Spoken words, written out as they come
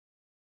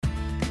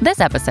This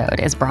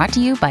episode is brought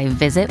to you by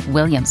Visit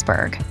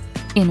Williamsburg.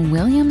 In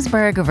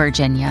Williamsburg,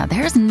 Virginia,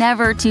 there's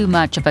never too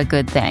much of a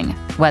good thing.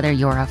 Whether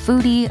you're a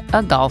foodie,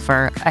 a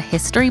golfer, a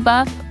history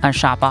buff, a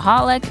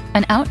shopaholic,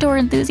 an outdoor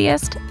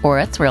enthusiast, or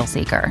a thrill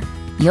seeker,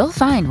 you'll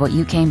find what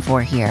you came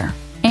for here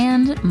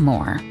and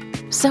more.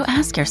 So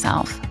ask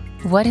yourself,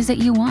 what is it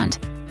you want?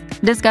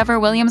 Discover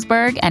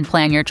Williamsburg and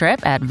plan your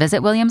trip at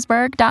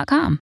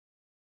visitwilliamsburg.com.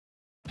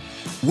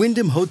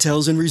 Wyndham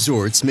Hotels and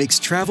Resorts makes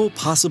travel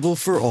possible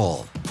for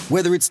all.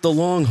 Whether it's the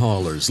long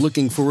haulers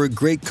looking for a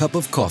great cup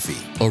of coffee,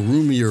 a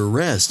roomier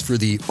rest for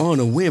the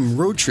on-a-whim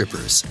road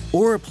trippers,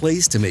 or a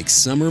place to make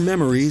summer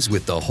memories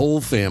with the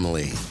whole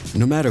family.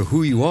 No matter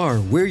who you are,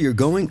 where you're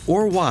going,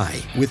 or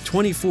why, with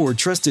 24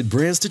 trusted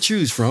brands to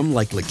choose from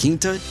like La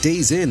Quinta,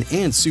 Days Inn,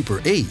 and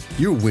Super 8,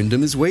 your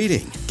Wyndham is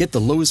waiting. Get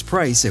the lowest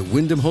price at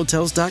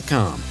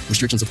wyndhamhotels.com.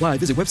 Restrictions apply.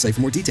 Visit website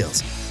for more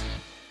details.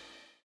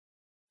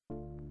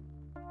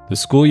 The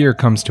school year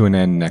comes to an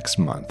end next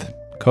month.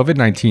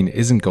 COVID-19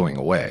 isn't going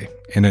away,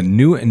 and a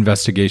new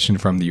investigation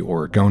from the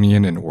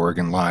Oregonian and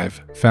Oregon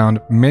Live found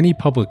many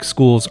public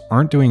schools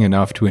aren't doing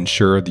enough to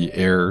ensure the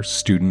air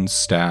students,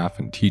 staff,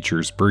 and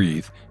teachers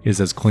breathe is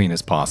as clean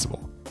as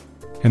possible.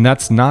 And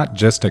that's not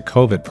just a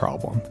COVID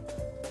problem.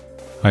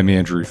 I'm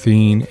Andrew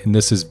Thien, and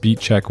this is Beat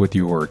Check with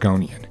the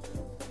Oregonian.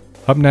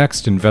 Up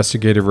next,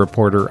 investigative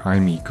reporter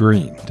Amy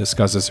Green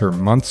discusses her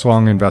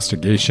months-long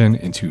investigation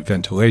into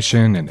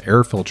ventilation and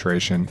air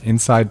filtration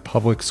inside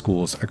public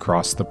schools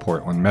across the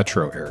Portland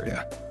metro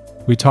area.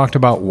 We talked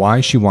about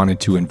why she wanted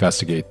to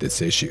investigate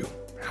this issue,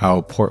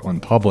 how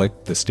Portland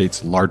Public, the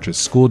state's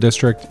largest school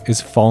district,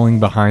 is falling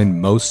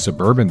behind most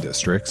suburban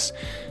districts,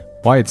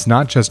 why it's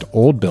not just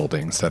old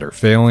buildings that are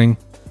failing,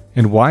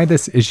 and why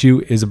this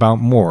issue is about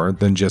more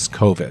than just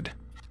COVID.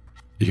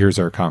 Here's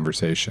our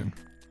conversation.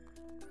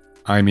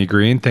 Amy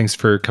Green, thanks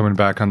for coming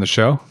back on the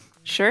show.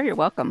 Sure, you're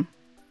welcome.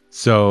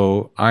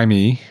 So,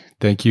 Amy,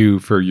 thank you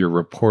for your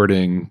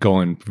reporting,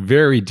 going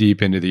very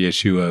deep into the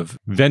issue of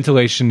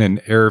ventilation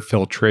and air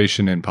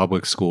filtration in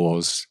public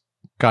schools.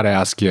 Got to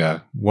ask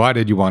you, why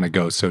did you want to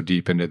go so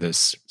deep into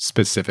this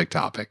specific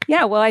topic?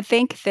 Yeah, well, I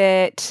think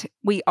that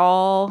we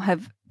all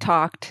have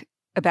talked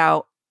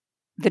about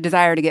the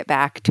desire to get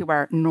back to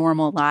our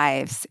normal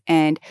lives.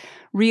 And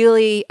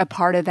really a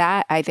part of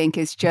that, I think,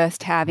 is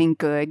just having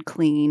good,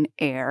 clean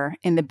air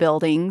in the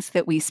buildings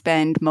that we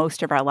spend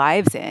most of our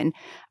lives in.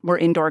 We're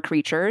indoor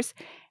creatures.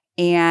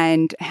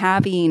 And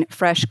having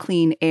fresh,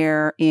 clean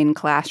air in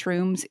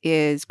classrooms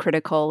is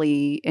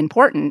critically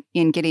important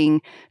in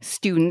getting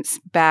students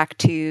back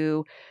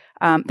to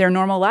their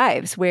normal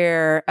lives,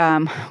 where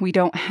we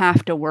don't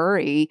have to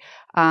worry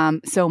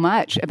so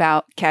much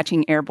about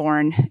catching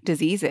airborne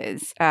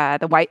diseases.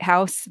 The White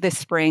House this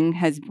spring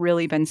has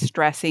really been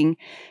stressing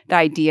the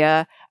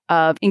idea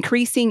of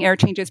increasing air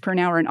changes per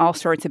hour in all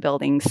sorts of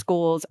buildings,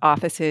 schools,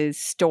 offices,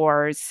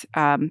 stores.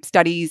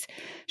 Studies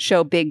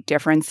show big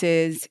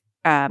differences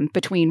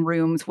between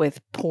rooms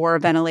with poor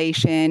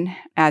ventilation,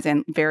 as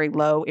in very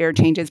low air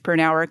changes per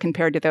hour,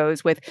 compared to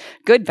those with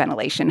good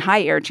ventilation,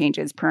 high air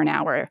changes per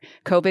hour.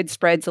 COVID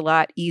spreads a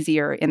lot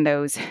easier in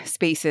those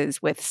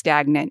spaces with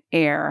stagnant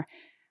air.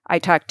 I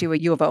talked to a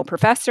U of O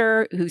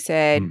professor who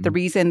said the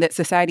reason that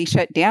society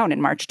shut down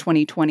in March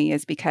 2020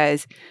 is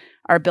because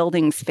our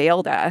buildings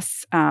failed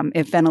us.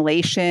 If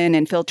ventilation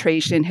and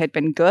filtration had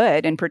been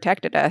good and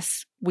protected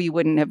us, we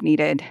wouldn't have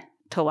needed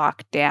to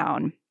lock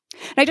down.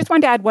 And I just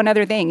wanted to add one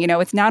other thing. You know,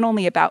 it's not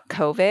only about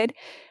COVID.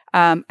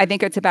 I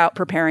think it's about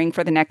preparing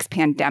for the next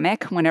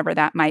pandemic, whenever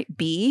that might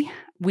be.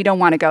 We don't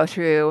want to go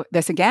through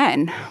this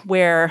again,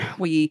 where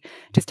we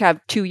just have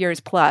 2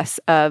 years plus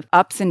of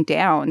ups and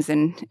downs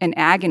and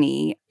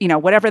agony. You know,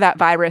 whatever that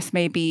virus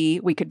may be,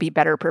 we could be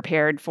better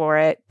prepared for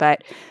it.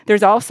 But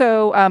there's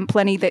also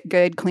plenty that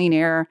good, clean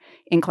air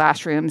in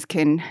classrooms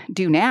can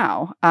do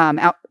now.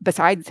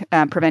 Besides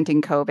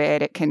preventing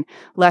COVID, it can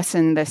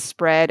lessen the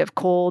spread of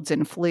colds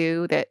and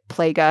flu that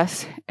plague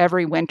us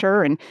every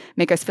winter and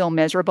make us feel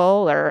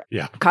miserable or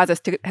cause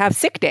us to have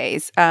sick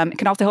days. It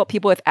can also help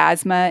people with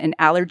asthma and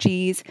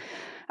allergies,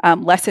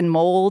 lessen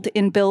mold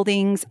in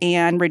buildings,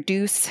 and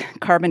reduce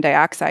carbon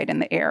dioxide in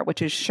the air,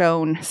 which is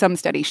shown, some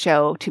studies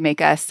show, to make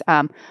us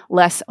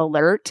less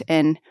alert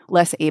and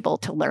less able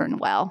to learn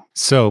well.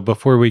 So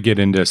before we get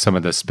into some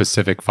of the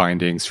specific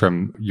findings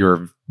from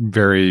your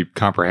very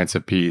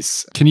comprehensive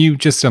piece, can you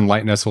just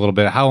enlighten us a little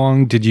bit? How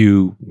long did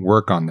you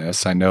work on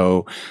this? I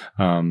know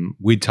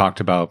we talked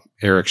about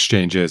air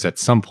exchanges at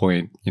some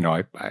point. You know,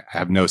 I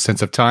have no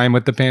sense of time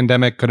with the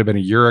pandemic. Could have been a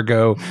year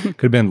ago,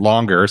 could have been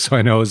longer. So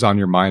I know it was on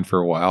your mind for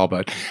a while,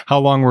 but how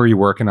long were you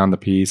working on the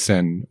piece,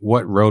 and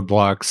what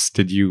roadblocks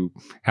did you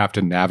have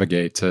to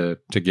navigate to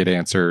get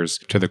answers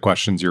to the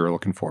questions you were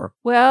looking for?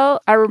 Well,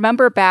 I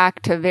remember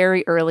back to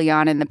very early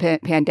on in the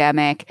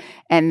pandemic,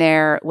 and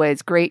there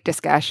was great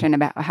discussion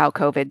about how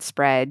COVID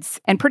spreads.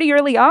 And pretty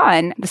early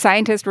on, the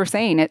scientists were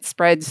saying it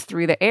spreads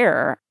through the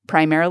air,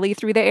 primarily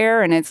through the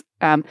air, and it's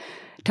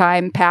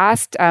time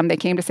passed, they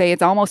came to say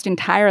it's almost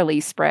entirely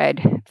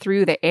spread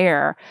through the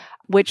air,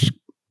 which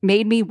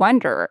made me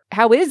wonder,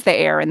 how is the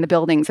air in the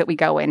buildings that we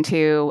go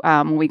into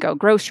when we go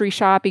grocery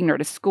shopping or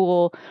to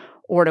school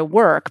or to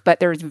work? But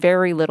there's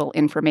very little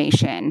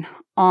information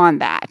on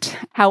that.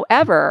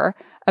 However,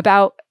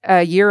 about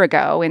a year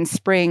ago in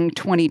spring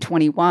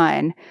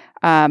 2021,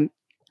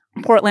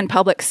 Portland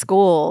Public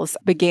Schools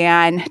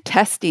began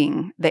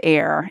testing the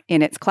air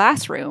in its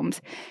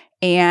classrooms.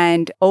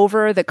 And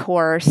over the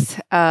course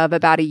of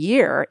about a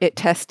year,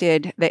 it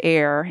measured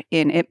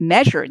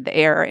the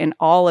air in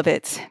all of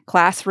its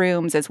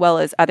classrooms, as well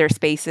as other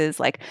spaces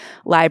like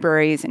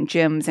libraries and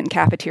gyms and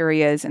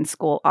cafeterias and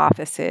school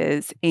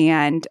offices.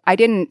 And I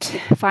didn't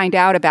find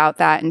out about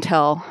that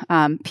until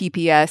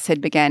PPS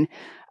had begun,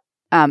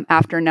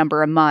 after a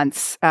number of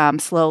months,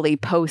 slowly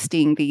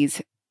posting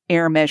these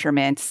air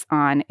measurements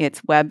on its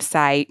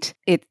website.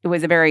 It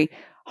was a very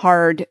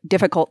hard,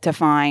 difficult to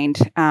find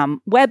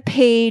web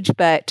page,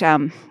 but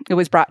it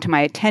was brought to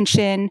my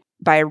attention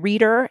by a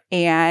reader,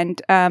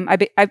 and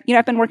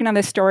I've been working on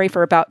this story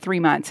for about 3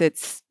 months.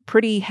 It's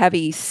pretty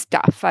heavy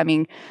stuff. I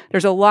mean,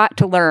 there's a lot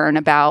to learn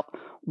about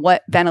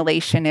what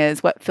ventilation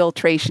is, what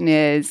filtration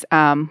is,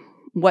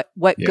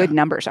 what good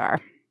numbers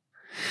are.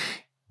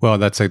 Well,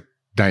 that's a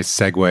nice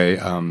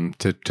segue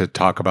to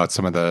talk about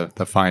some of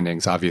the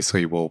findings.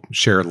 Obviously, we'll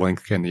share a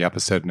link in the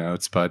episode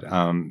notes, but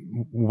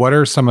what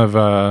are some of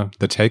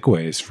the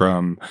takeaways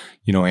from,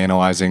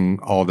 analyzing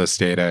all this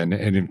data?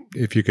 And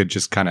if you could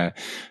just kind of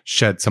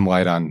shed some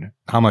light on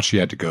how much you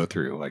had to go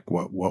through, like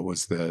what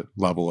was the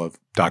level of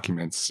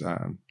documents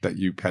that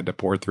you had to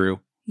pour through?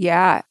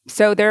 Yeah.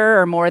 So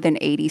there are more than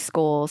 80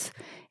 schools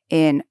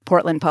in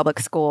Portland Public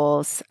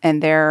Schools,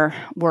 and there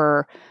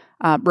were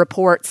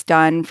reports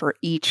done for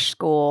each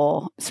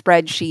school,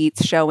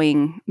 spreadsheets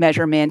showing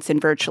measurements in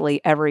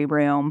virtually every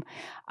room.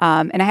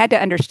 And I had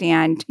to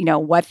understand,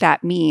 what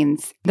that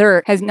means.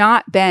 There has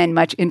not been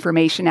much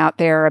information out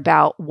there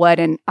about what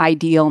an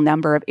ideal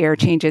number of air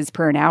changes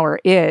per an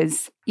hour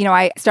is.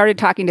 I started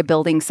talking to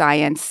building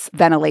science,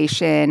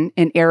 ventilation,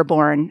 and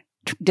airborne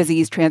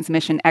disease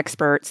transmission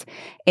experts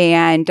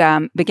and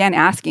began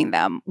asking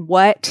them,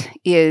 what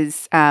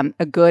is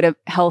a good,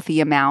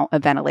 healthy amount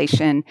of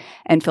ventilation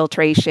and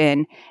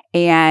filtration?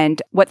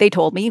 And what they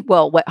told me,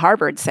 what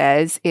Harvard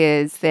says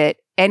is that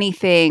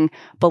anything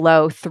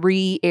below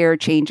 3 air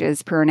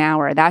changes per an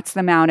hour, that's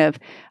the amount of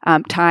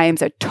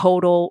times a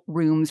total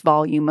room's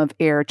volume of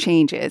air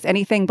changes.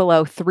 Anything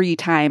below 3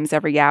 times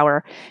every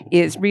hour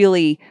is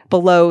really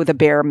below the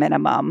bare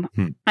minimum.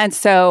 And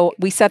so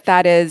we set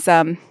that as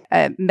a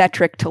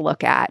metric to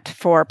look at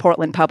for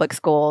Portland Public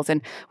Schools.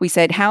 And we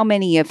said, how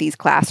many of these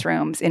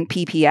classrooms in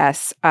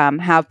PPS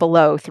have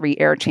below 3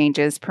 air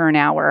changes per an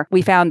hour?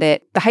 We found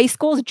that the high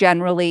schools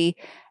generally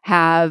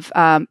have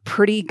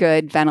pretty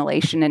good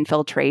ventilation and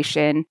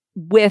filtration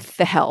with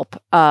the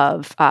help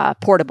of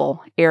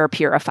portable air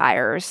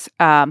purifiers,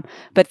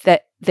 but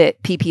that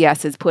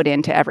PPS has put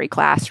into every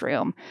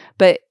classroom.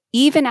 But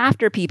even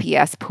after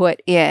PPS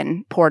put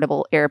in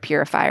portable air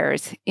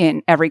purifiers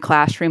in every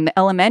classroom, the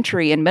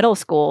elementary and middle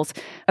schools,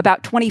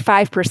 about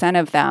 25%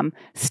 of them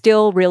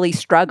still really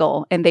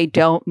struggle, and they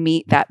don't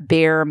meet that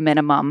bare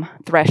minimum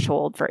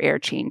threshold for air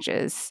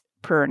changes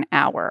per an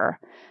hour.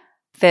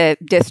 The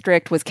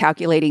district was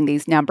calculating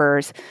these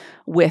numbers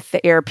with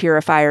the air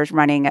purifiers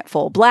running at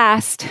full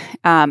blast,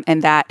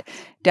 and that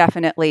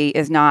definitely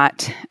is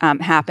not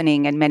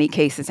happening in many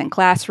cases in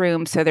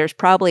classrooms. So there's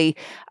probably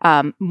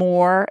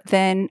more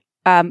than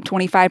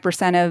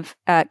 25%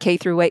 of K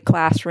through 8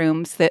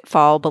 classrooms that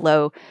fall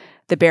below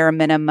the bare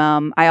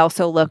minimum. I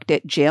also looked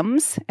at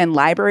gyms and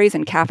libraries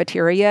and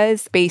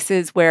cafeterias,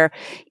 spaces where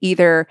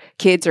either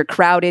kids are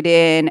crowded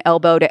in,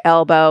 elbow to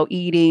elbow,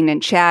 eating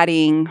and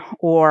chatting,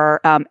 or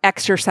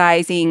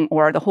exercising,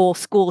 or the whole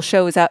school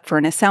shows up for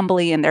an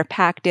assembly and they're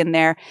packed in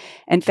there,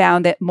 and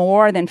found that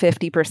more than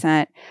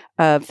 50%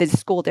 of the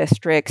school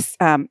district's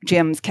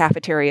gyms,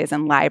 cafeterias,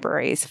 and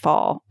libraries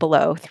fall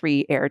below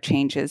 3 air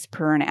changes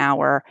per an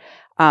hour.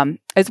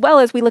 As well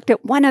as we looked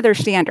at one other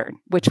standard,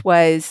 which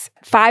was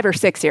 5 or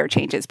 6 air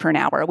changes per an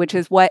hour, which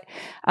is what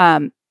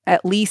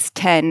at least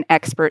 10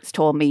 experts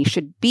told me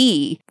should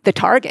be the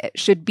target,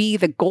 should be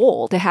the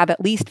goal, to have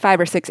at least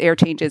 5 or 6 air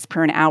changes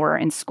per an hour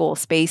in school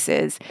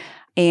spaces,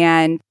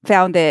 and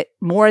found that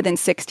more than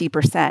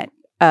 60%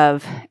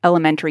 of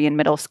elementary and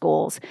middle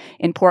schools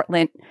in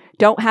Portland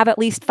don't have at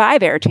least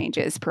 5 air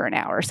changes per an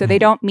hour. So they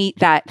don't meet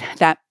that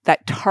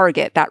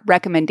target, that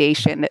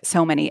recommendation that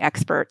so many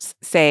experts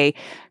say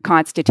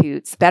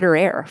constitutes better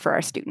air for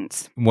our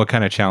students. What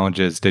kind of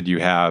challenges did you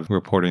have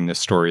reporting this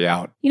story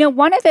out?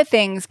 One of the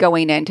things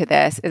going into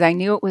this is I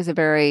knew it was a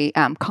very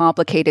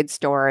complicated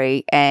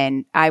story,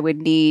 and I would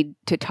need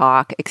to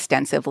talk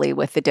extensively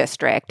with the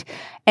district.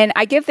 And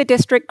I give the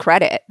district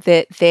credit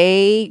that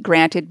they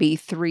granted me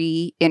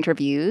 3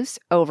 interviews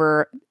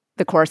over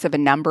the course of a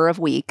number of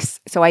weeks.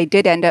 So I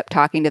did end up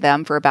talking to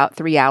them for about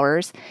 3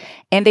 hours.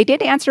 And they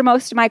did answer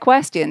most of my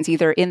questions,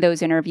 either in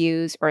those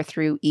interviews or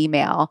through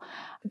email.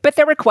 But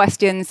there were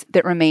questions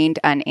that remained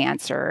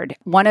unanswered.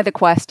 One of the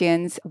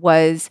questions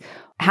was,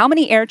 how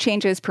many air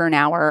changes per an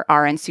hour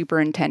are in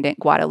Superintendent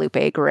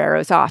Guadalupe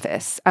Guerrero's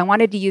office? I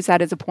wanted to use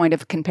that as a point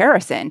of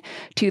comparison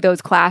to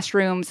those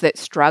classrooms that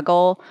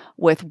struggle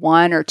with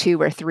 1 or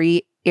 2 or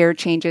 3 air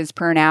changes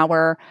per an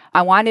hour.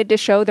 I wanted to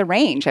show the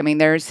range. I mean,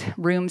 there's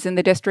rooms in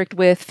the district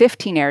with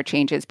 15 air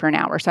changes per an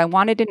hour. So I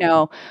wanted to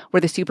know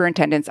where the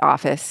superintendent's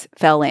office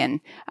fell in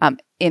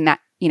that,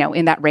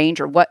 in that range,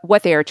 or what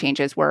the air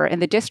changes were.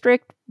 And the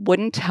district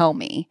wouldn't tell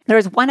me. There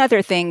was one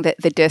other thing that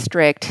the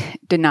district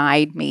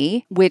denied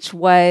me, which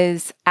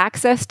was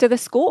access to the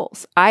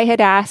schools. I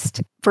had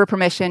asked for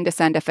permission to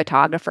send a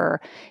photographer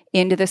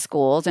into the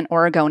schools, an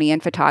Oregonian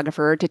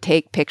photographer, to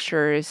take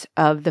pictures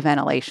of the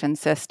ventilation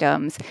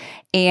systems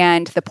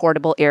and the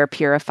portable air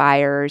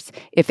purifiers.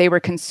 If they were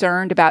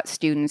concerned about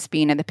students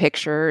being in the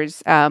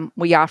pictures,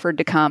 we offered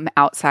to come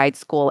outside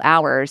school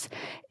hours.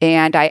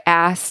 And I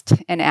asked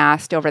and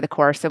asked over the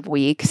course of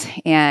weeks,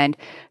 and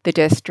the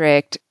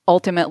district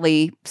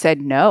ultimately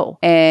said no.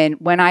 And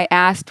when I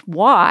asked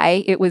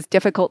why, it was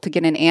difficult to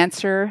get an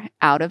answer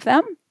out of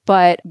them.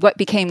 But what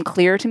became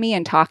clear to me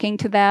in talking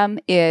to them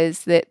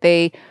is that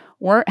they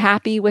weren't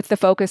happy with the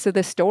focus of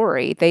the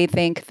story. They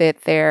think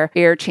that their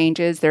air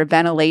changes, their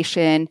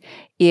ventilation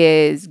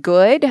is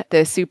good.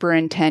 The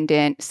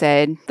superintendent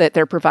said that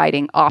they're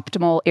providing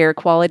optimal air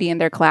quality in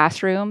their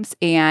classrooms.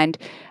 And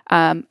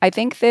I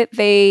think that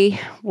they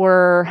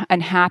were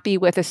unhappy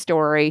with a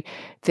story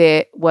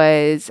that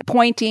was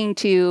pointing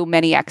to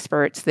many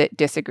experts that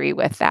disagree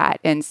with that.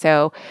 And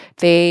so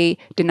they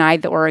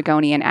denied the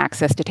Oregonian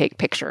access to take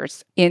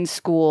pictures in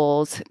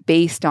schools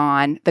based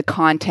on the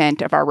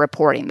content of our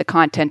reporting, the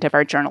content of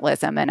our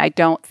journalism. And I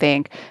don't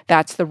think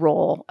that's the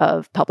role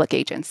of public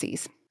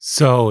agencies.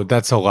 So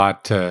that's a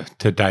lot to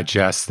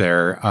digest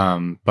there.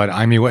 But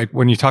I mean,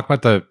 when you talk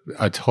about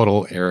a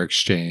total air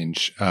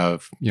exchange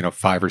of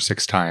 5 or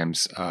 6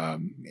 times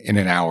in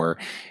an hour,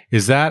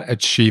 is that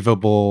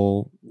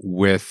achievable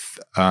with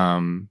a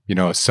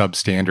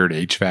substandard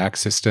HVAC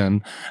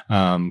system?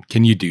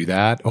 Can you do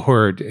that,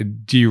 or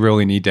do you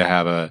really need to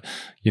have a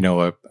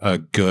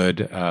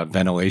good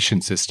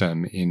ventilation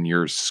system in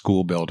your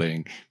school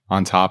building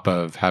on top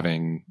of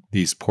having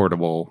these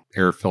portable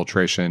air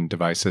filtration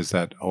devices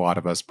that a lot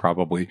of us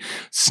probably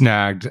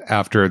snagged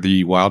after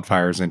the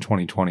wildfires in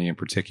 2020 in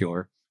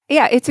particular?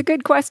 Yeah, it's a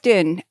good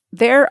question.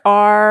 There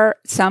are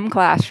some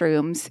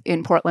classrooms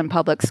in Portland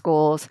Public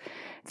Schools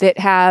that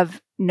have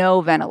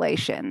no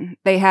ventilation.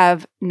 They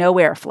have no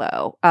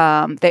airflow.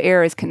 The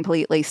air is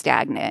completely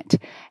stagnant.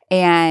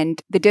 And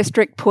the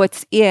district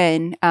puts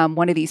in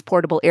one of these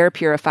portable air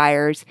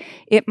purifiers.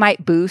 It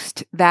might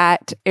boost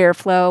that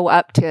airflow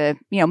up to,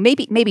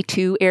 maybe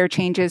 2 air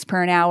changes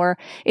per an hour.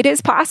 It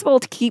is possible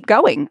to keep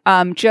going.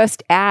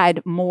 Just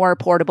add more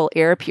portable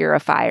air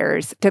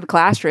purifiers to the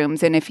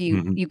classrooms. And if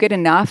you get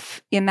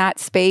enough in that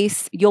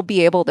space, you'll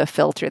be able to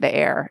filter the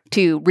air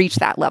to reach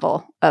that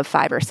level of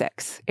 5 or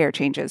 6 air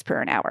changes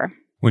per an hour.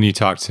 When you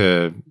talk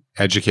to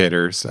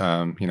educators,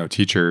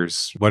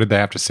 teachers, what did they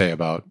have to say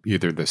about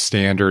either the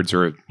standards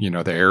or,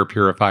 the air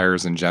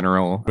purifiers in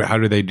general? How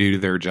do they do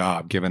their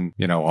job given,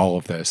 all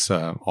of this,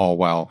 all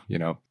while,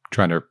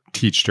 trying to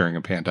teach during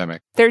a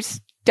pandemic?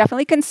 There's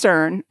definitely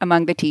concern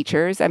among the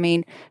teachers. I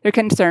mean, they're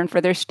concerned for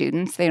their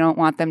students. They don't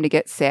want them to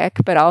get sick,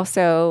 but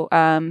also,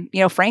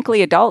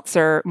 frankly, adults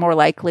are more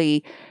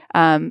likely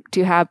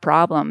to have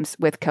problems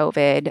with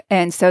COVID.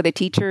 And so the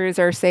teachers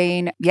are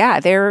saying,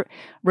 they're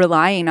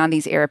relying on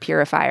these air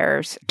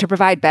purifiers to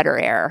provide better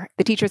air.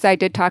 The teachers I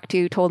did talk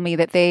to told me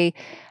that they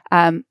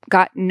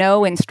got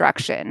no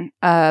instruction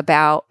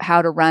about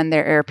how to run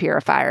their air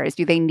purifiers.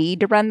 Do they need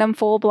to run them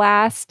full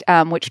blast,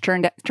 which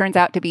turns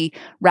out to be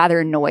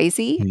rather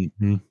noisy?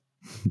 Mm-hmm.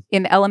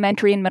 In the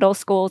elementary and middle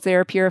schools,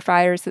 air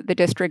purifiers that the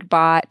district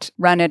bought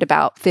run at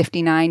about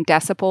 59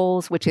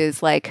 decibels, which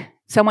is like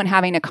someone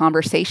having a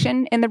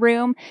conversation in the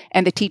room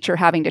and the teacher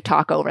having to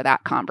talk over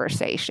that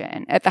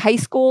conversation. At the high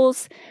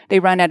schools, they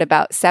run at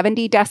about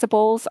 70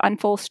 decibels on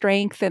full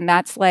strength, and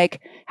that's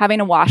like having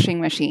a washing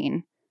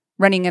machine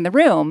running in the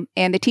room.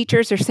 And the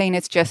teachers are saying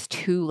it's just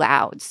too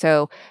loud.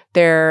 So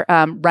they're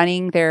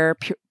running their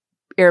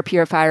air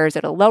purifiers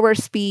at a lower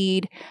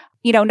speed,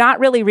 not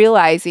really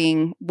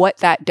realizing what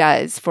that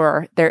does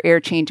for their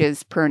air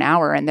changes per an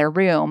hour in their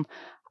room.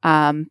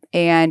 And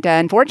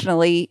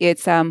unfortunately,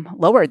 it's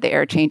lowered the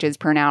air changes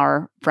per an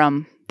hour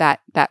from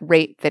that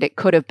rate that it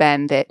could have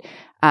been that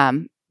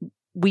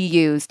we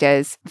used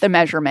as the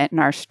measurement in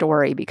our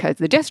story, because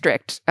the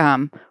district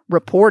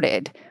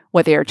reported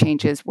what the air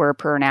changes were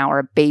per an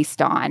hour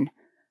based on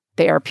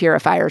the air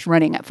purifiers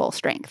running at full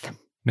strength.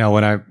 Now,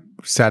 when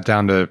sat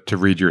down to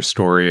read your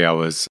story, I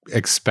was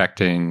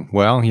expecting,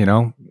 well, you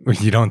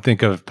don't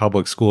think of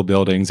public school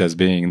buildings as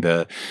being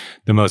the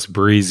most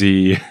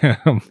breezy,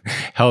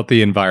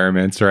 healthy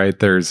environments, right?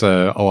 There's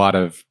a lot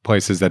of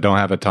places that don't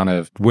have a ton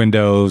of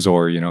windows,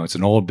 or, it's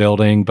an old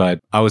building, but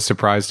I was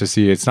surprised to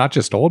see it's not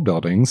just old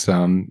buildings.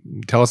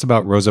 Tell us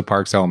about Rosa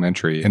Parks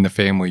Elementary and the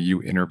family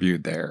you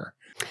interviewed there.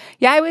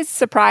 Yeah, I was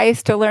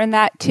surprised to learn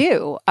that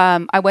too.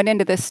 I went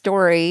into this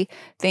story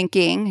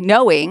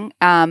knowing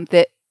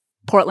that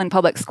Portland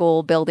public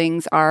school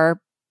buildings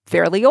are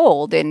fairly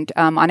old, and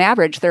on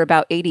average, they're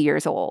about 80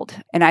 years old.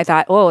 And I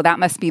thought, that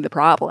must be the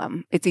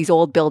problem. It's these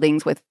old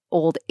buildings with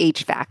old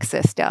HVAC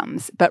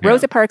systems. But Yeah.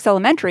 Rosa Parks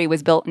Elementary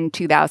was built in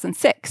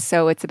 2006,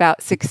 so it's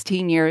about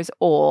 16 years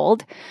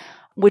old,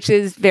 which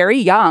is very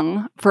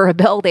young for a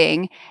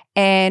building.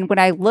 And when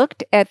I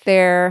looked at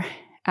their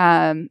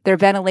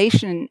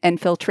ventilation and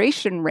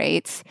filtration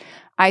rates,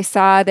 I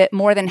saw that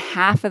more than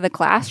half of the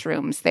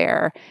classrooms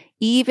there,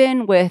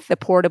 even with the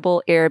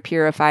portable air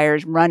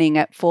purifiers running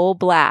at full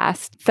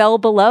blast, fell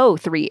below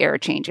 3 air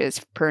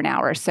changes per an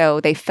hour. So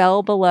they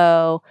fell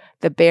below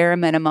the bare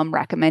minimum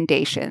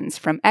recommendations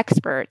from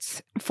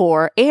experts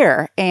for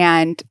air.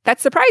 And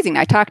that's surprising.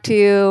 I talked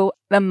to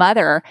the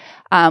mother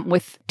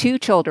with 2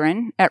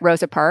 children at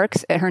Rosa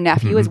Parks, her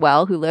nephew as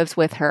well, who lives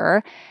with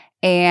her.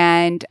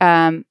 And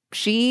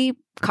she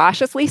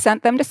cautiously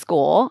sent them to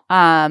school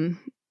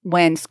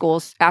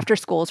after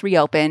schools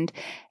reopened,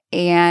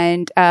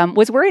 and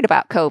was worried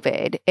about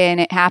COVID. And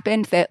it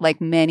happened that,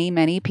 like many,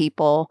 many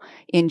people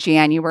in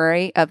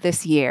January of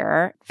this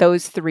year,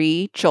 those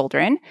 3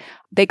 children,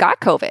 they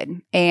got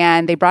COVID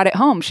and they brought it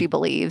home, she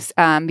believes,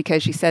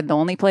 because she said the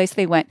only place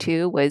they went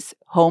to was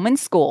home and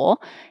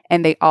school,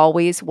 and they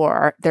always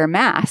wore their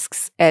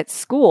masks at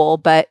school.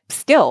 But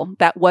still,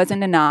 that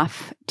wasn't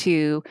enough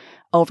to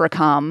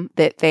overcome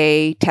that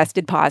they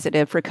tested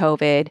positive for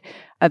COVID.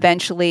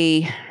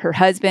 Eventually, her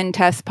husband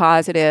tests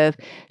positive.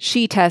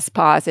 She tests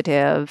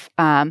positive.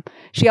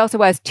 She also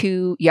has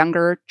 2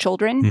 younger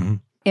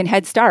children in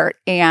Head Start,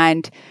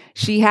 and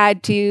she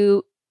had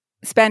to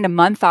spend a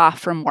month off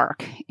from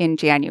work in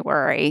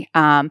January,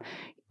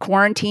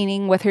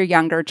 quarantining with her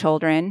younger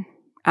children,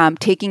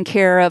 taking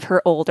care of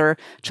her older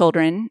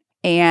children,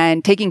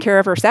 and taking care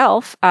of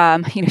herself.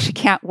 She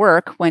can't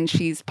work when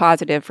she's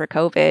positive for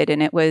COVID,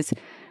 and it was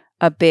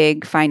a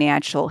big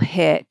financial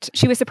hit.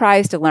 She was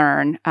surprised to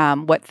learn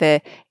what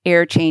the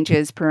air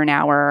changes per an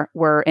hour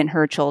were in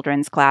her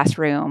children's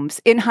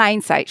classrooms. In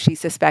hindsight, she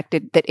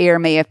suspected that air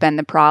may have been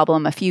the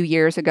problem a few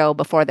years ago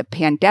before the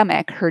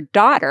pandemic. Her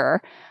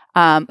daughter,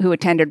 who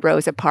attended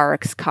Rosa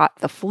Parks, caught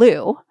the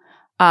flu,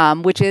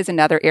 which is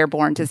another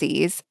airborne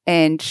disease.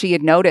 And she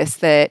had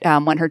noticed that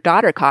when her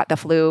daughter caught the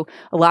flu,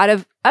 a lot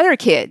of other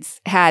kids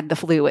had the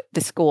flu at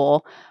the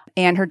school.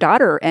 And her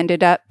daughter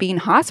ended up being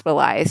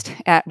hospitalized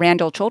at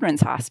Randall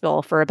Children's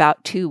Hospital for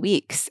about 2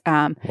 weeks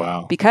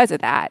because of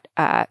that.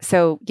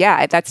 So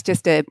that's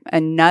just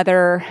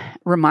another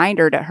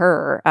reminder to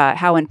her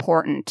how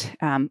important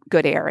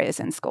good air is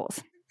in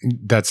schools.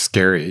 That's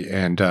scary,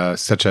 and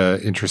such an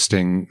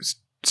interesting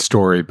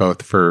story,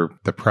 both for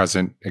the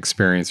present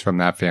experience from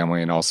that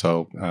family and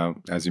also,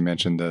 as you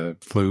mentioned, the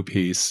flu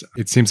piece.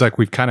 It seems like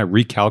we've kind of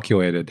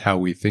recalculated how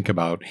we think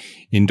about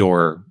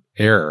indoor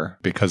air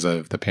because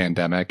of the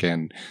pandemic.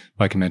 And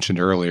like I mentioned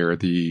earlier,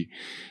 the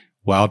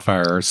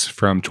wildfires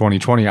from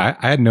 2020, I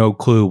had no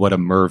clue what a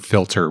MERV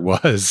filter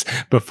was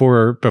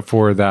before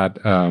that,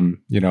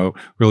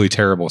 really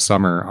terrible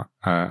summer.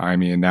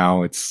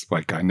 Now it's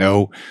like, I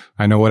know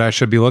what I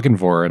should be looking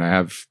for, and I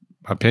have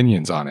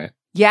opinions on it.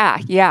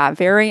 Yeah.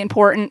 Very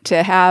important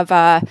to have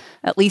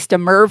at least a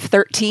MERV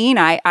 13.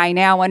 I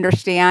now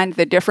understand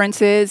the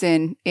differences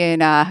in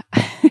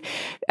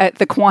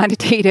the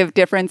quantitative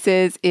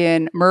differences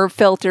in MERV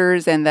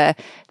filters and the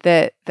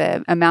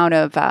amount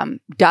of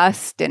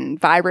dust and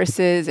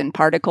viruses and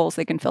particles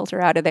they can filter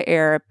out of the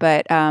air.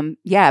 But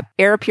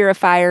air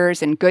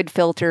purifiers and good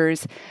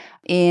filters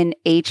in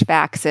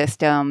HVAC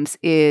systems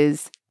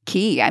is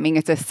key. I mean,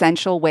 it's an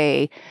essential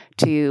way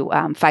to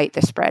fight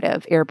the spread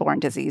of airborne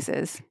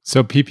diseases.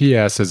 So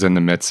PPS is in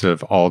the midst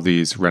of all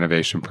these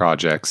renovation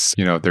projects.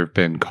 There have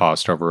been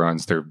cost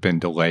overruns, there have been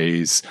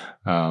delays,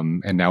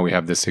 and now we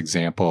have this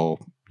example,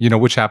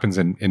 which happens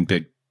in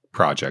big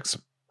projects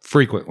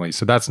frequently.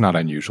 So that's not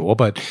unusual.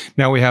 But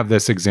now we have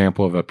this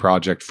example of a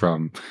project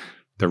from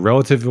the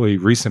relatively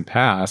recent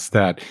past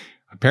that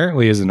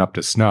apparently isn't up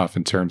to snuff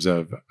in terms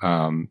of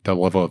the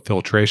level of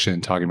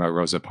filtration, talking about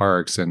Rosa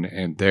Parks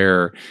and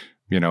their,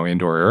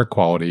 indoor air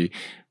quality.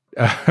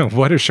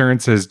 What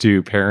assurances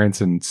do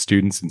parents and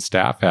students and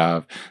staff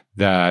have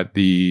that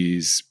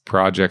these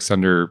projects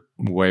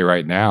underway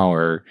right now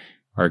are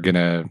going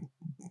to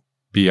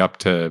be up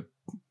to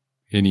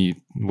any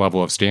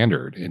level of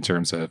standard in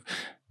terms of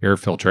air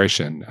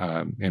filtration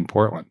in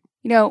Portland?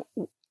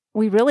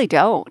 We really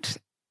don't.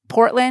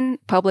 Portland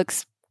public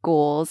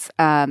schools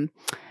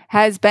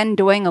has been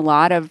doing a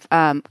lot of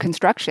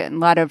construction, a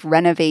lot of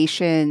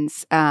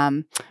renovations,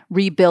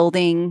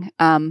 rebuilding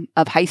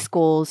of high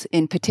schools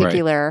in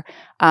particular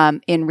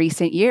in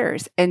recent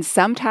years. And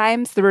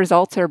sometimes the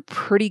results are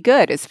pretty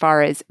good as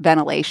far as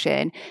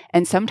ventilation,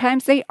 and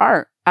sometimes they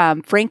aren't.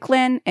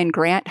 Franklin and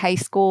Grant high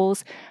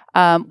schools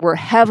were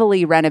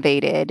heavily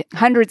renovated,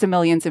 hundreds of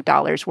millions of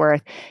dollars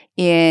worth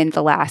in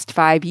the last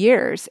 5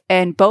 years.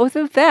 And both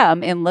of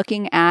them, in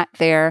looking at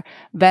their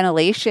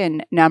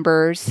ventilation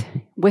numbers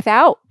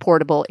without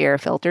portable air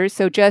filters,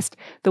 so just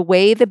the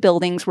way the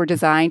buildings were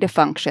designed to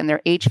function,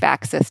 their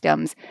HVAC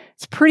systems,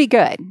 it's pretty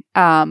good.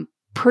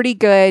 Pretty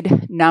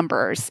good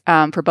numbers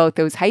for both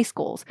those high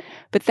schools.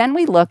 But then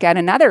we look at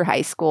another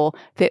high school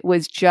that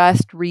was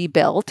just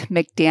rebuilt,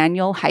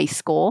 McDaniel High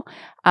School,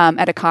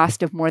 at a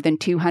cost of more than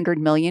 $200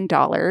 million,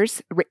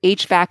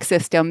 HVAC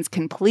systems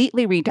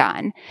completely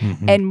redone,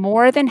 and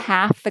more than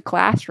half the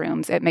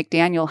classrooms at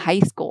McDaniel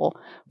High School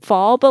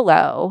fall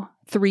below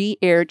 3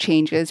 air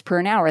changes per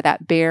an hour,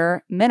 that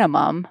bare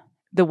minimum,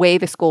 the way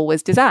the school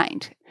was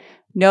designed.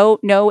 No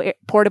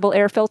portable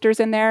air filters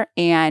in there,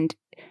 and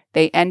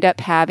they end up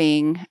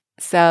having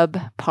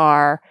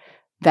subpar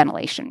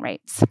ventilation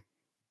rates.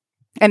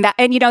 And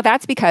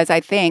that's because I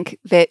think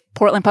that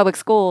Portland Public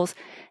Schools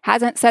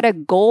hasn't set a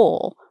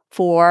goal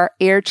for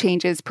air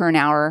changes per an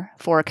hour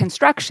for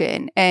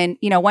construction. And,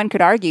 one could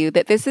argue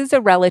that this is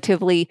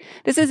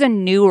a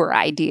newer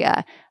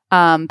idea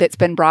that's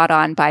been brought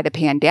on by the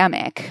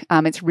pandemic.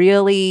 It's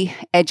really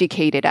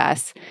educated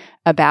us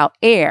about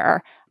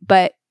air,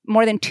 but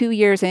more than 2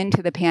 years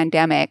into the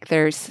pandemic,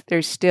 there's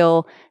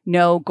still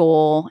no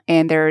goal,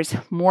 and there's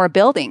more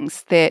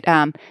buildings that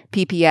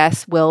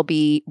PPS will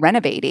be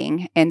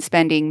renovating and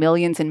spending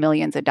millions and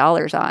millions of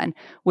dollars on,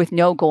 with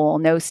no goal,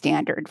 no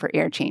standard for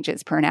air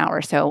changes per an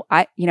hour. So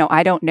I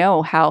don't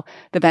know how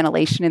the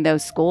ventilation in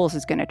those schools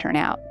is going to turn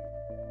out.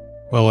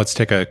 Well, let's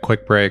take a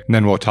quick break, and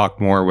then we'll talk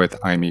more with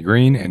Amy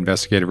Green,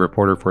 investigative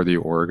reporter for the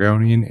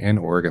Oregonian and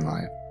Oregon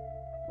Live.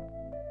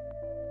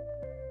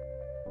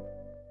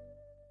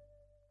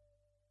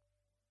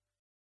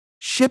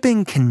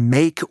 Shipping can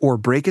make or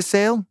break a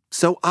sale,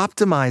 so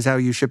optimize how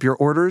you ship your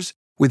orders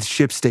with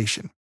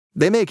ShipStation.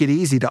 They make it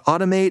easy to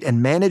automate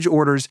and manage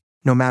orders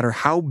no matter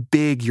how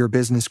big your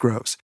business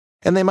grows.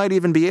 And they might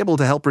even be able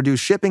to help reduce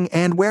shipping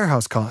and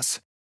warehouse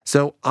costs.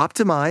 So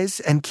optimize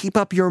and keep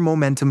up your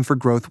momentum for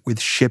growth with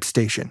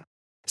ShipStation.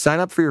 Sign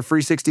up for your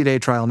free 60-day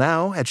trial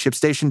now at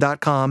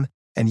ShipStation.com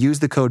and use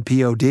the code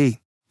POD.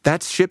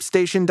 That's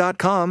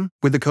ShipStation.com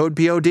with the code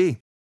POD.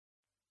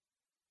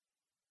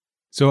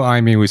 So,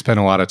 I mean, we spent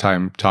a lot of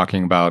time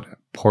talking about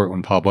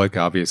Portland Public.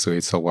 Obviously,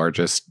 it's the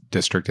largest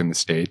district in the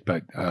state,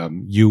 but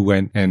you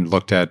went and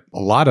looked at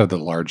a lot of the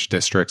large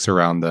districts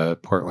around the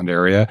Portland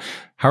area.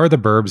 How are the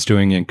burbs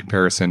doing in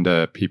comparison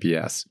to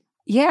PPS?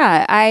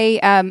 Yeah,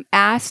 I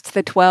asked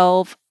the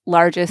 12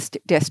 largest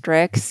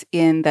districts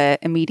in the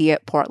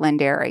immediate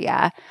Portland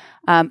area.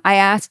 I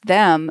asked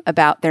them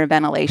about their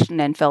ventilation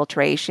and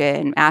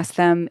filtration, asked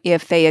them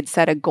if they had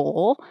set a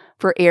goal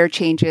for air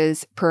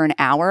changes per an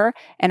hour,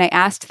 and I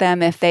asked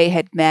them if they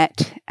had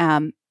met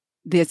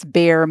this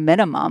bare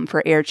minimum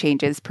for air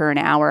changes per an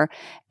hour.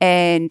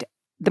 And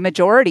the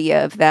majority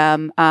of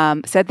them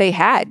said they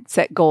had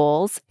set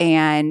goals,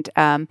 and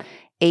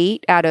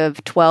 8 out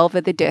of 12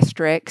 of the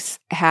districts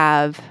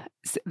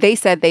they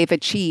said they've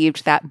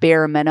achieved that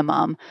bare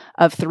minimum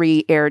of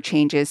 3 air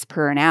changes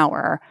per an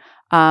hour.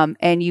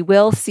 And you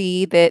will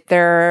see that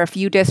there are a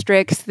few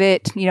districts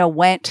that,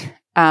 went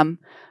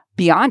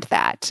beyond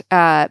that.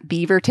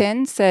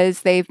 Beaverton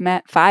says they've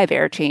met 5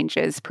 air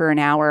changes per an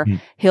hour.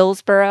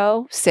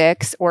 Hillsborough,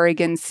 6.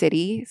 Oregon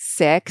City,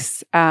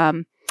 6.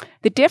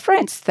 The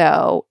difference,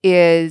 though,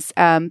 is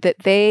that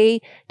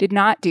they did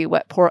not do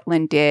what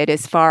Portland did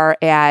as far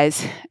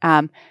as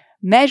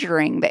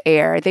measuring the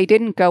air. They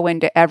didn't go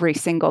into every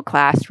single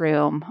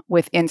classroom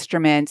with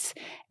instruments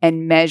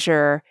and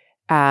measure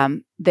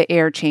the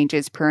air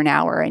changes per an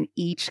hour in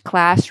each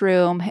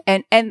classroom.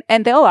 And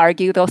they'll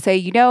argue, they'll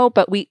say,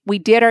 but we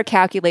did our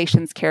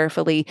calculations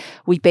carefully.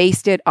 We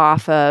based it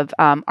off of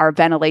our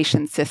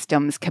ventilation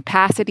system's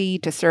capacity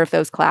to serve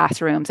those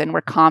classrooms, and we're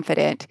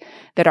confident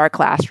that our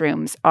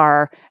classrooms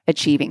are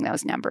achieving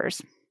those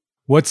numbers.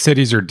 What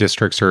cities or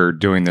districts are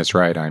doing this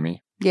right,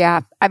 Amy?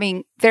 Yeah, I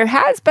mean, there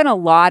has been a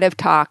lot of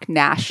talk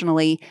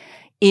nationally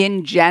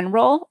in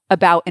general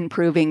about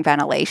improving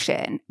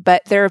ventilation,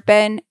 but there have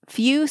been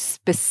few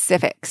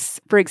specifics.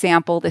 For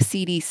example, the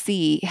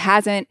CDC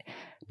hasn't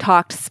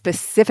talked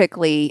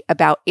specifically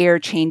about air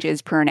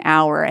changes per an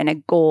hour and a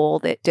goal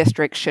that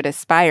districts should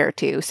aspire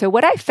to. So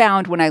what I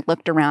found when I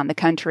looked around the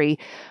country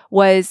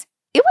was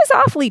it was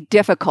awfully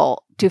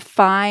difficult to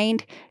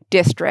find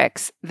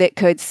districts that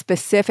could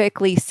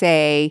specifically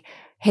say,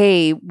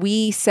 hey,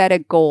 we set a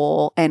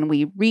goal and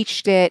we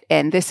reached it,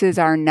 and this is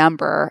our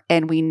number,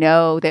 and we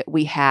know that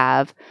we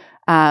have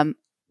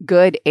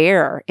good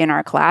air in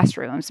our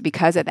classrooms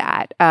because of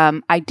that.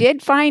 I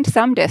did find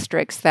some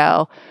districts,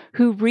 though,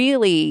 who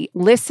really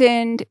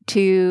listened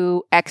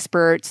to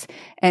experts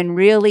and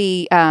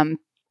really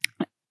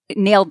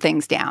nailed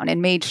things down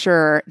and made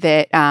sure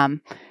that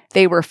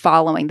they were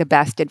following the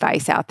best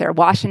advice out there.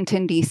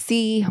 Washington,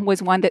 D.C.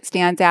 was one that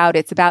stands out.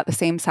 It's about the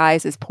same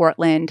size as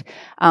Portland,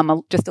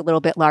 just a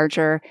little bit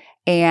larger.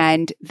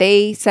 And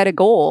they set a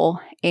goal,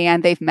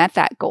 and they've met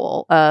that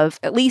goal of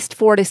at least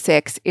 4 to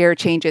 6 air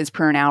changes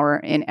per hour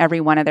in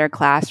every one of their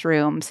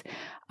classrooms.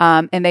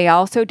 And they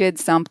also did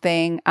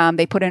something,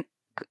 they put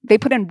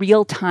in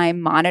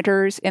real-time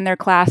monitors in their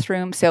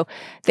classroom so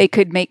they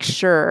could make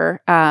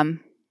sure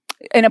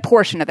in a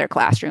portion of their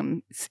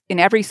classrooms. In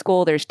every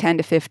school, there's 10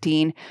 to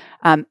 15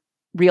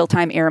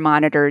 real-time air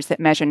monitors that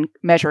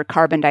measure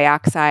carbon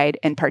dioxide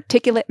and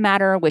particulate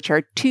matter, which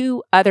are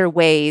 2 other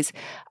ways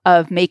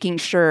of making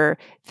sure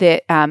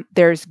that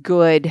there's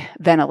good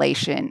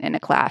ventilation in a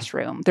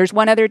classroom. There's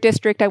one other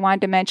district I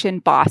wanted to mention,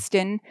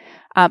 Boston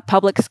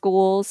Public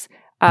Schools.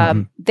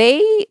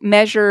 They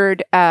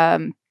measured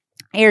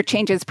air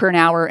changes per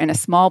hour in a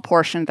small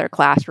portion of their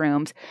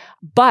classrooms.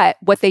 But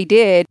what they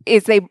did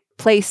is they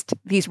placed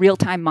these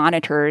real-time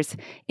monitors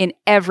in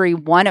every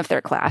one of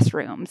their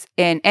classrooms.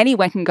 And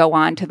anyone can go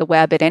on to the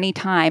web at any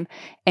time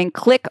and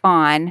click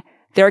on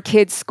their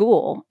kid's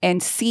school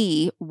and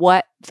see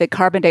what the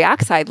carbon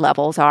dioxide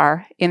levels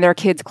are in their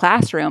kid's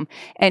classroom.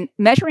 And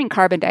measuring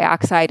carbon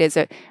dioxide is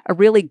a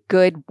really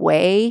good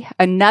way,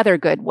 another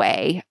good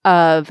way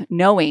of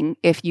knowing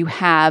if you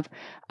have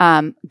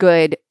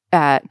good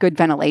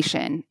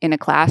ventilation in a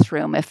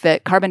classroom. If the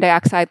carbon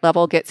dioxide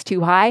level gets too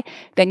high,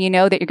 then you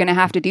know that you're going to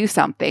have to do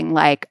something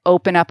like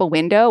open up a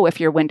window if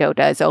your window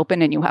does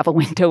open and you have a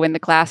window in the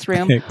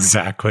classroom.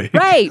 Exactly.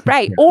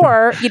 Right.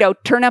 Or,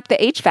 turn up the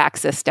HVAC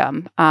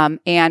system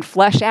and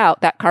flush out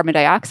that carbon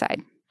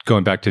dioxide.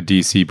 Going back to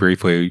DC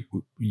briefly,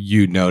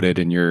 you noted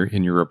in your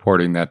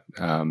reporting that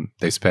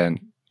they spent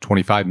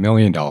 $25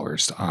 million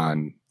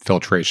on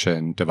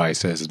filtration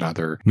devices and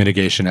other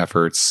mitigation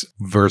efforts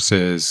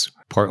versus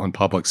Portland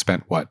Public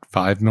spent,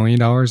 $5 million?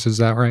 Is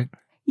that right?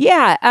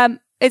 Yeah.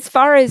 As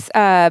far as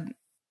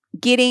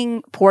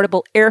getting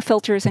portable air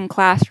filters in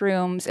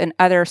classrooms and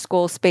other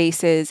school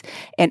spaces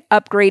and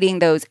upgrading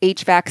those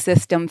HVAC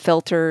system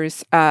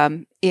filters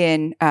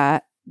in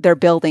their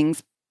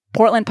buildings,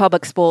 Portland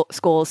Public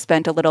Schools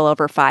spent a little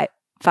over $5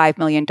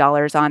 million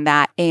on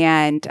that.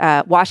 And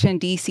Washington,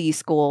 D.C.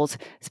 schools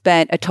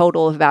spent a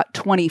total of about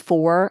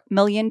 $24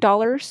 million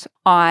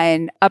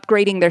on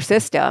upgrading their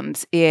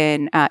systems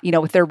in,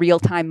 with their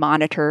real-time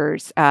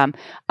monitors,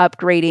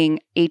 upgrading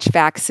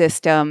HVAC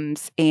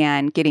systems,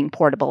 and getting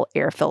portable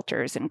air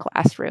filters in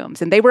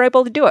classrooms. And they were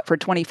able to do it for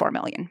 $24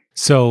 million.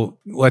 So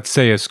let's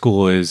say a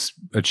school is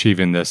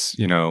achieving this,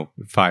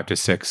 5 to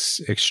 6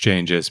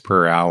 exchanges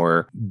per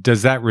hour.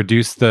 Does that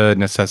reduce the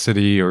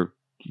necessity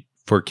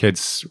for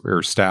kids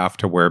or staff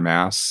to wear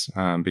masks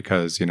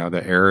because,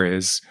 the air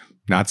is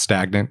not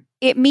stagnant?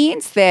 It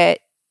means that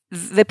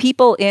the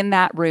people in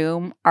that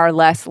room are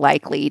less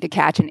likely to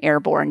catch an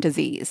airborne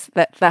disease.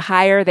 That the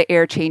higher the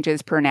air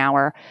changes per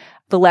hour,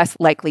 the less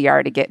likely you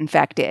are to get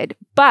infected.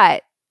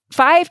 But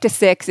 5 to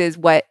 6 is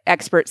what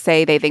experts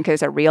say they think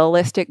is a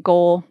realistic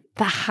goal.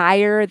 The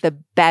higher, the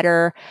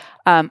better.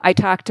 I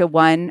talked to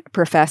one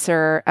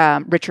professor,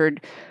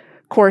 Richard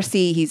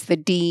Corsi. He's the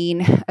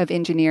dean of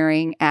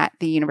engineering at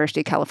the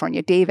University of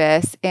California,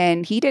 Davis,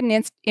 and he did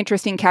an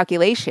interesting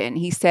calculation.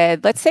 He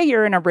said, let's say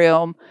you're in a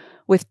room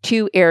with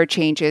 2 air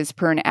changes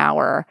per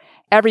hour.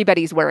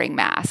 Everybody's wearing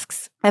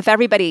masks. If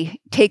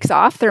everybody takes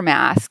off their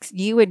masks,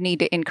 you would need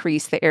to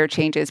increase the air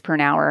changes per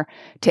hour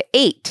to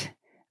 8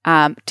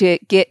 to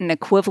get an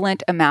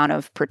equivalent amount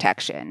of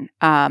protection.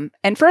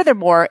 And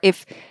furthermore,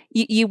 if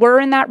you were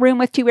in that room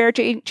with 2 air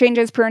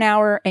changes per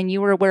hour and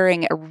you were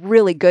wearing a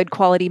really good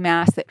quality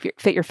mask that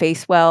fit your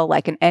face well,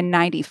 like an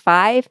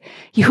N95,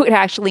 you would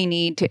actually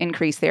need to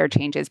increase the air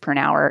changes per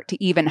hour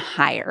to even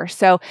higher.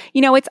 So,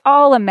 it's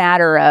all a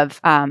matter of,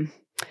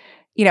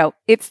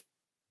 it's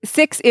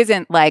 6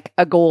 isn't like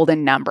a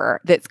golden number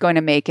that's going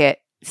to make it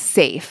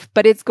safe,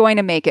 but it's going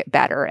to make it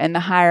better. And the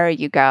higher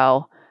you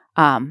go,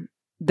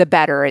 the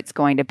better it's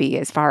going to be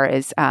as far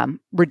as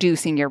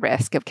reducing your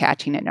risk of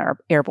catching an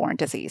airborne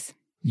disease.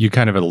 You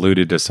kind of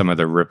alluded to some of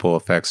the ripple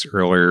effects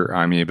earlier,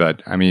 Amy,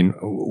 but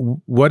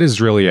what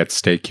is really at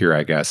stake here,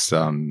 I guess,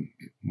 when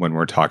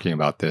we're talking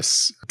about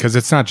this? Because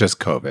it's not just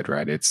COVID,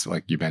 right? It's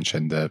like you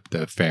mentioned,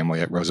 the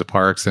family at Rosa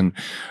Parks and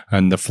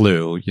the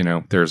flu.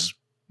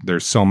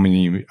 There's so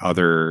many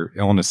other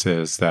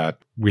illnesses that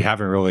we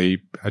haven't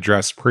really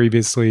addressed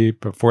previously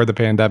before the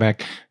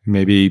pandemic.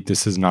 Maybe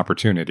this is an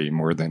opportunity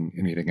more than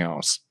anything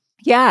else.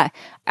 Yeah,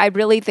 I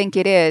really think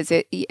it is.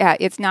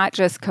 It's not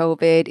just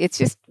COVID. It's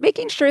just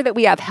making sure that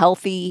we have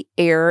healthy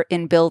air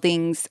in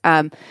buildings.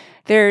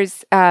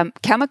 There's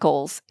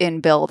chemicals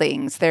in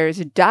buildings. There's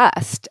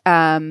dust.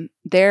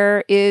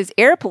 There is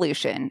air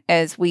pollution,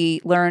 as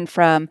we learned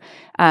from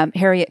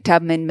Harriet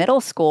Tubman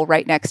Middle School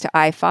right next to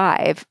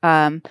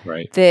I-5.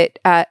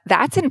 Right.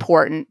 That's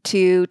important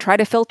to try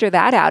to filter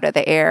that out of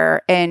the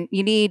air. And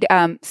you need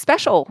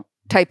special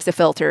types of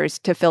filters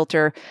to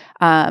filter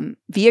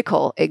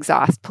vehicle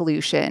exhaust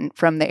pollution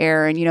from the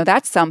air. And,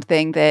 that's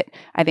something that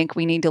I think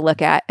we need to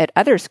look at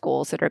other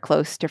schools that are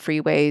close to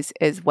freeways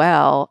as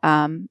well.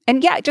 And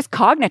just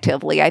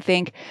cognitively, I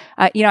think,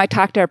 I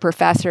talked to a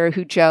professor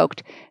who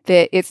joked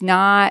that it's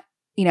not,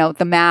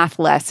 the math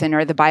lesson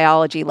or the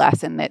biology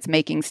lesson that's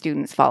making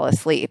students fall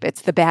asleep.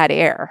 It's the bad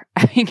air.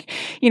 I mean,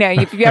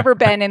 if you've ever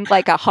been in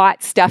like a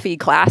hot, stuffy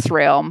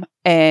classroom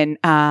and,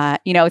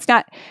 it's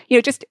not,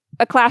 just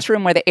a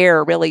classroom where the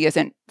air really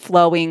isn't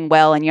flowing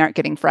well and you aren't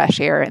getting fresh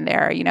air in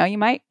there, you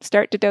might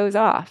start to doze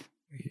off.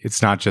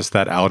 It's not just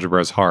that algebra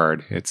is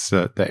hard. It's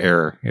the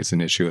air is an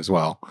issue as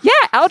well. Yeah,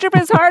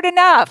 algebra is hard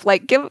enough.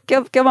 Like give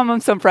them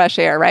some fresh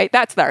air, right?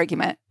 That's the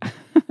argument.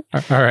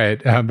 All right.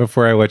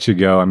 Before I let you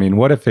go, I mean,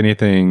 what, if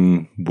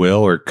anything,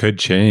 will or could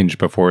change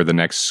before the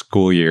next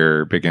school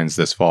year begins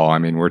this fall? I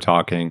mean, we're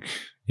talking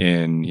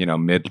in,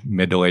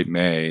 mid to late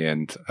May,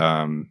 and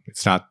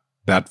it's not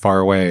that far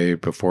away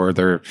before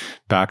they're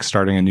back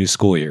starting a new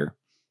school year.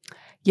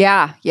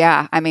 Yeah.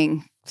 I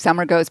mean,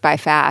 summer goes by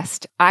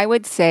fast. I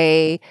would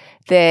say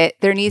that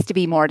there needs to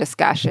be more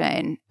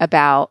discussion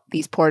about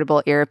these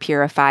portable air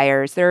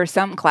purifiers. There are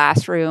some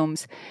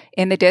classrooms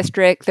in the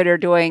district that are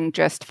doing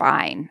just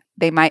fine.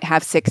 They might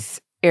have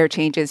 6 air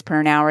changes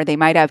per hour. They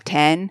might have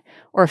 10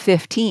 or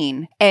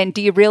 15. And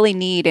do you really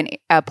need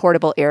a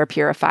portable air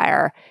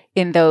purifier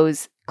in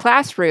those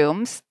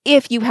classrooms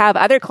if you have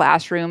other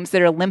classrooms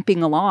that are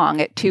limping along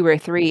at 2 or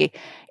 3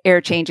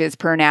 air changes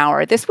per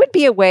hour? This would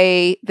be a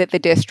way that the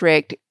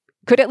district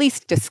could at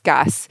least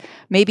discuss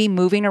maybe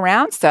moving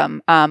around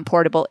some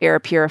portable air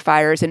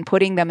purifiers and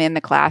putting them in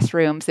the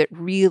classrooms that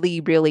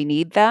really, really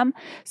need them,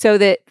 so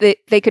that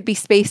they could be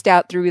spaced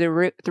out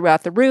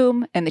throughout the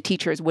room, and the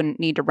teachers wouldn't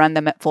need to run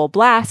them at full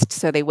blast,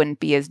 so they wouldn't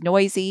be as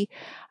noisy.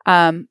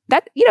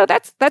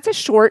 That's a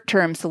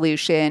short-term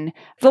solution.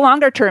 The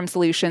longer-term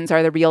solutions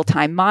are the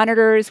real-time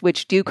monitors,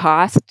 which do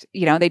cost,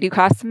 they do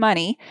cost some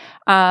money,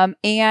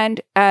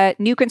 and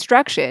new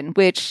construction,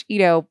 which,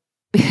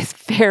 is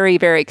very,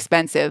 very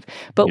expensive.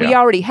 But we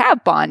already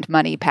have bond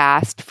money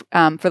passed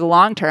for the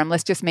long term.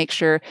 Let's just make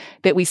sure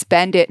that we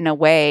spend it in a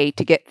way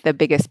to get the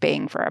biggest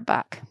bang for our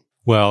buck.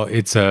 Well,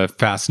 it's a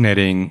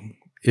fascinating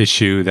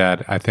issue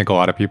that I think a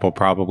lot of people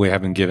probably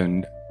haven't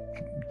given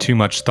too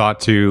much thought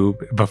to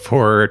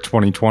before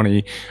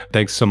 2020.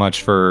 Thanks so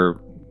much for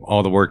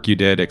all the work you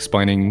did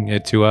explaining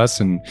it to us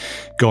and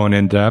going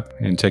in depth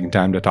and taking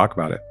time to talk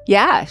about it.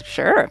 Yeah,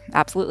 sure.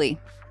 Absolutely.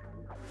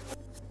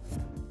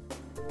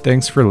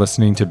 Thanks for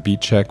listening to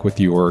Beat Check with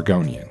the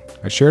Oregonian.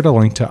 I shared a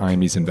link to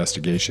IME's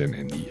investigation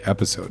in the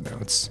episode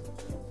notes.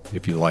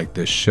 If you like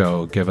this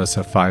show, give us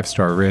a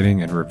 5-star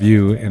rating and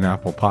review in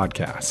Apple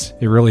Podcasts.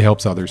 It really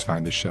helps others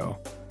find the show.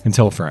 And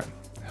tell a friend.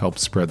 Help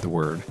spread the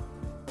word.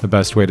 The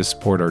best way to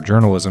support our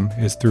journalism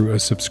is through a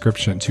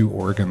subscription to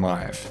Oregon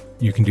Live.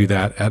 You can do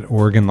that at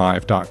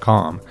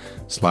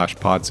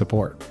OregonLive.com/pod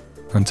support.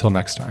 Until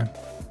next time.